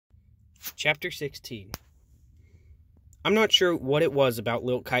Chapter 16. I'm not sure what it was about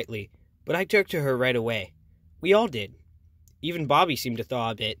Lil Kitely, but I took to her right away. We all did. Even Bobby seemed to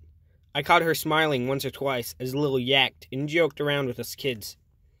thaw a bit. I caught her smiling once or twice as Lil yacked and joked around with us kids.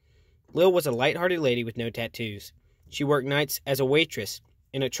 Lil was a light-hearted lady with no tattoos. She worked nights as a waitress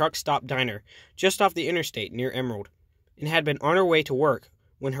in a truck-stop diner just off the interstate near Emerald, and had been on her way to work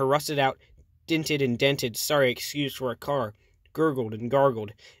when her rusted-out, dented and dented sorry excuse for a car gurgled and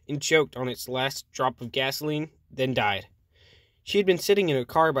gargled and choked on its last drop of gasoline, then died. She had been sitting in her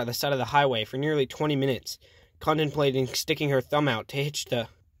car by the side of the highway for nearly 20 minutes, contemplating sticking her thumb out to hitch the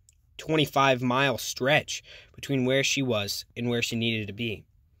 25-mile stretch between where she was and where she needed to be,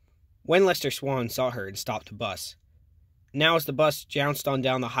 when Lester Swan saw her and stopped the bus. Now as the bus jounced on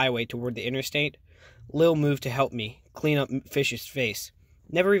down the highway toward the interstate, Lil moved to help me clean up Fish's face,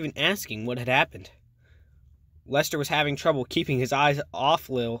 never even asking what had happened. Lester was having trouble keeping his eyes off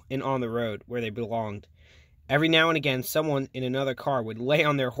Lil and on the road, where they belonged. Every now and again, someone in another car would lay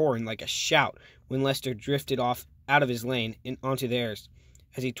on their horn like a shout when Lester drifted off out of his lane and onto theirs,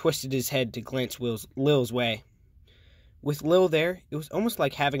 as he twisted his head to glance Lil's way. With Lil there, it was almost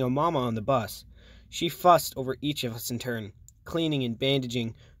like having a mama on the bus. She fussed over each of us in turn, cleaning and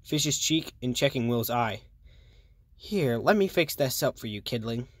bandaging Fish's cheek and checking Lil's eye. "Here, let me fix this up for you,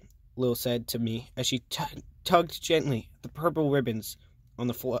 kidling," Lil said to me as she tugged gently at the purple ribbons on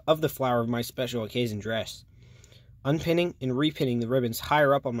the flower of my special occasion dress, unpinning and repinning the ribbons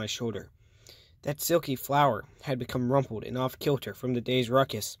higher up on my shoulder. That silky flower had become rumpled and off-kilter from the day's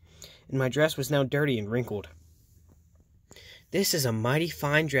ruckus, and my dress was now dirty and wrinkled. "This is a mighty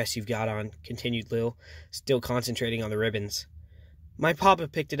fine dress you've got on," continued Lil, still concentrating on the ribbons. "My papa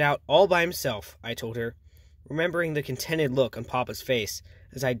picked it out all by himself," I told her, remembering the contented look on Papa's face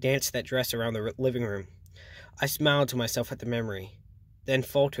as I danced that dress around the living room. I smiled to myself at the memory, then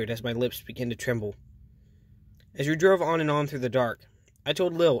faltered as my lips began to tremble. As we drove on and on through the dark, I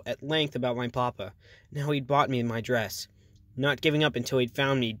told Lil at length about my papa, and how he'd bought me my dress, not giving up until he'd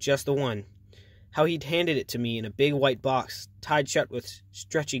found me just the one, how he'd handed it to me in a big white box tied shut with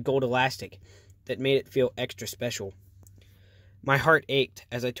stretchy gold elastic that made it feel extra special. My heart ached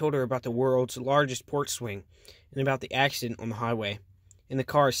as I told her about the world's largest porch swing, and about the accident on the highway, and the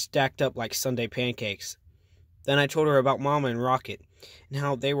cars stacked up like Sunday pancakes. Then I told her about Mama and Rocket, and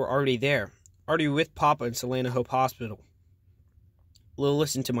how they were already there, already with Papa in Selena Hope Hospital. Lil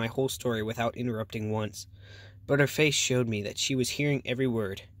listened to my whole story without interrupting once, but her face showed me that she was hearing every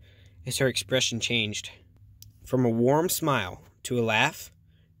word, as her expression changed, from a warm smile to a laugh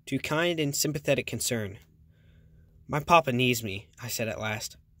to kind and sympathetic concern. "My papa needs me," I said at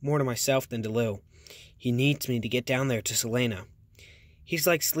last, more to myself than to Lil. "He needs me to get down there to Selena. He's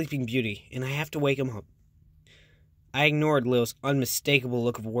like Sleeping Beauty, and I have to wake him up." I ignored Lil's unmistakable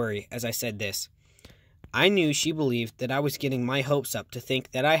look of worry as I said this. I knew she believed that I was getting my hopes up to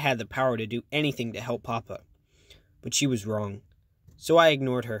think that I had the power to do anything to help Papa. But she was wrong. So I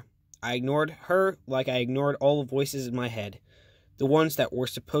ignored her. I ignored her like I ignored all the voices in my head, the ones that were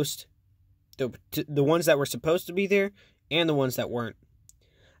supposed to be there and the ones that weren't.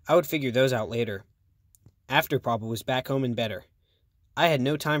 I would figure those out later, after Papa was back home and better. I had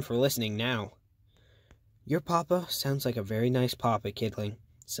no time for listening now. "Your papa sounds like a very nice papa, kidling,"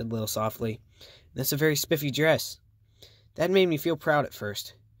 said Lil softly. "That's a very spiffy dress." That made me feel proud at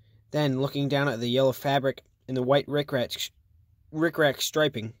first. Then, looking down at the yellow fabric and the white rickrack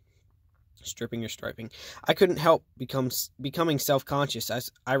striping, I couldn't help becoming self-conscious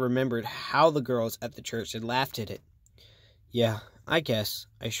as I remembered how the girls at the church had laughed at it. "Yeah, I guess,"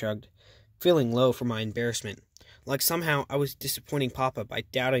 I shrugged, feeling low for my embarrassment, like somehow I was disappointing Papa by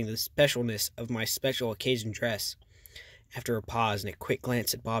doubting the specialness of my special occasion dress. After a pause and a quick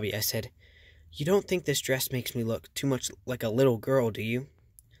glance at Bobby, I said, "You don't think this dress makes me look too much like a little girl, do you?"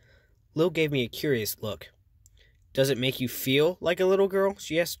 Lil gave me a curious look. "Does it make you feel like a little girl?"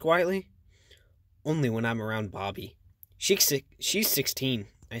 she asked quietly. "Only when I'm around Bobby. She's 16,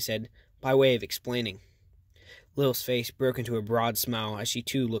 I said, by way of explaining. Lil's face broke into a broad smile as she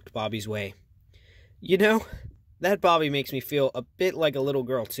too looked Bobby's way. "You know, that Bobby makes me feel a bit like a little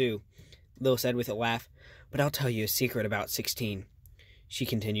girl too," Lil said with a laugh. "But I'll tell you a secret about 16, she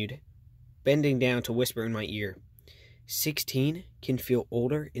continued, bending down to whisper in my ear. 16 can feel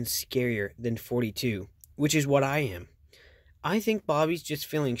older and scarier than 42, which is what I am. I think Bobby's just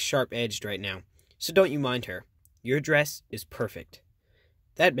feeling sharp-edged right now, so don't you mind her. Your dress is perfect."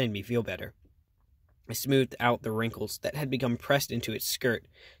 That made me feel better. I smoothed out the wrinkles that had become pressed into its skirt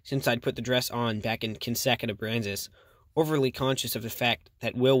since I'd put the dress on back in consecutive Branzis, overly conscious of the fact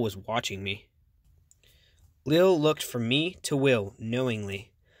that Will was watching me. Lil looked from me to Will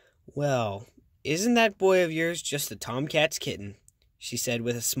knowingly. Well, isn't that boy of yours just a tomcat's kitten? She said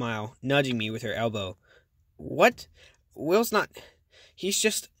with a smile, nudging me with her elbow. What? Will's not...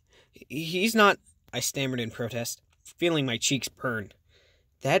 He's not... I stammered in protest, feeling my cheeks burn.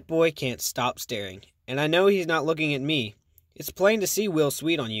 That boy can't stop staring, and I know he's not looking at me. It's plain to see Will's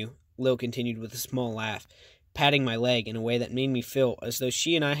sweet on you, Lil continued with a small laugh, patting my leg in a way that made me feel as though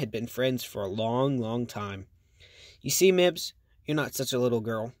she and I had been friends for a long, long time. You see, Mibs, you're not such a little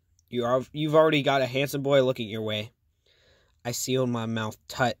girl. You've already got a handsome boy looking your way. I sealed my mouth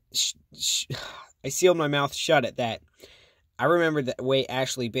shut at that. I remembered the way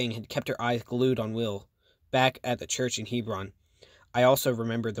Ashley Bing had kept her eyes glued on Will, back at the church in Hebron. I also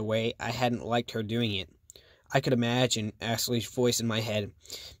remembered the way I hadn't liked her doing it. I could imagine Ashley's voice in my head.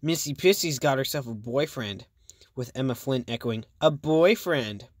 Missy Pissy's got herself a boyfriend, with Emma Flint echoing, a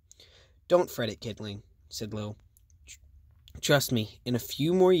boyfriend. Don't fret it, kidling, said Lil. Trust me, in a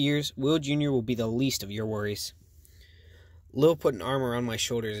few more years, Will Jr. will be the least of your worries. Lil put an arm around my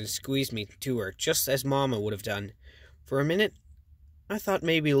shoulders and squeezed me to her, just as Mama would have done. For a minute, I thought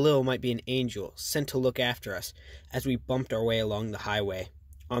maybe Lil might be an angel sent to look after us as we bumped our way along the highway,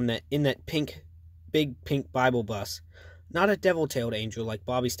 in that big pink Bible bus. Not a devil-tailed angel like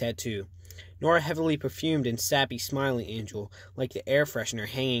Bobby's tattoo, nor a heavily perfumed and sappy smiling angel like the air freshener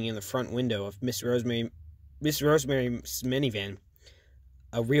hanging in the front window of Miss Rosemary's minivan.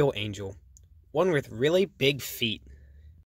 A real angel. One with really big feet.